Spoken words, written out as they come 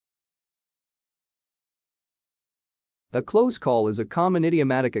A close call is a common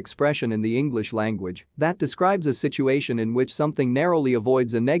idiomatic expression in the English language that describes a situation in which something narrowly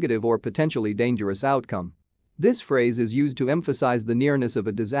avoids a negative or potentially dangerous outcome. This phrase is used to emphasize the nearness of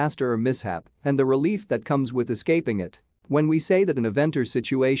a disaster or mishap and the relief that comes with escaping it. When we say that an event or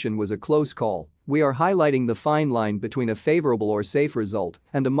situation was a close call, we are highlighting the fine line between a favorable or safe result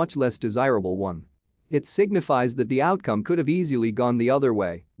and a much less desirable one. It signifies that the outcome could have easily gone the other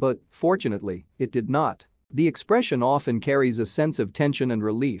way, but, fortunately, it did not. The expression often carries a sense of tension and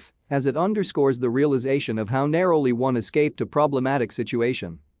relief, as it underscores the realization of how narrowly one escaped a problematic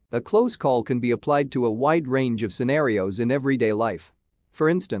situation. A close call can be applied to a wide range of scenarios in everyday life. For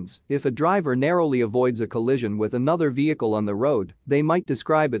instance, if a driver narrowly avoids a collision with another vehicle on the road, they might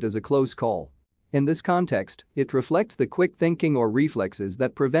describe it as a close call. In this context, it reflects the quick thinking or reflexes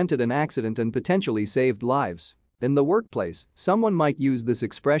that prevented an accident and potentially saved lives. In the workplace, someone might use this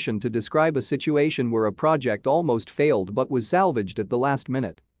expression to describe a situation where a project almost failed but was salvaged at the last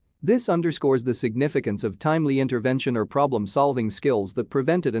minute. This underscores the significance of timely intervention or problem-solving skills that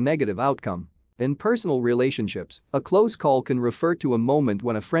prevented a negative outcome. In personal relationships, a close call can refer to a moment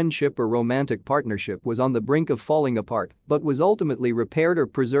when a friendship or romantic partnership was on the brink of falling apart but was ultimately repaired or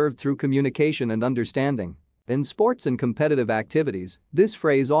preserved through communication and understanding. In sports and competitive activities, this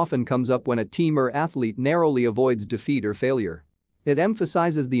phrase often comes up when a team or athlete narrowly avoids defeat or failure. It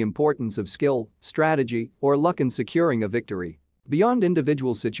emphasizes the importance of skill, strategy, or luck in securing a victory. Beyond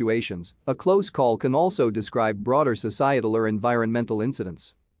individual situations, a close call can also describe broader societal or environmental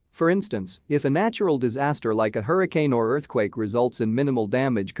incidents. For instance, if a natural disaster like a hurricane or earthquake results in minimal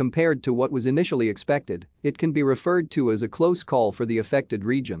damage compared to what was initially expected, it can be referred to as a close call for the affected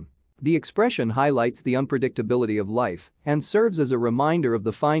region. The expression highlights the unpredictability of life and serves as a reminder of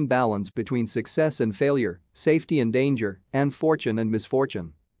the fine balance between success and failure, safety and danger, and fortune and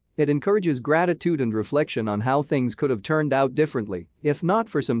misfortune. It encourages gratitude and reflection on how things could have turned out differently if not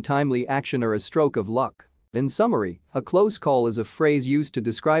for some timely action or a stroke of luck. In summary, a close call is a phrase used to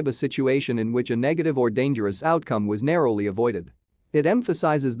describe a situation in which a negative or dangerous outcome was narrowly avoided. It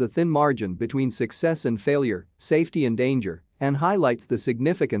emphasizes the thin margin between success and failure, safety and danger, and highlights the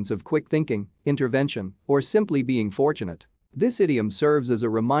significance of quick thinking, intervention, or simply being fortunate. This idiom serves as a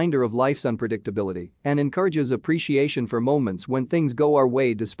reminder of life's unpredictability and encourages appreciation for moments when things go our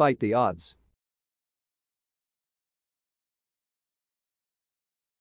way despite the odds.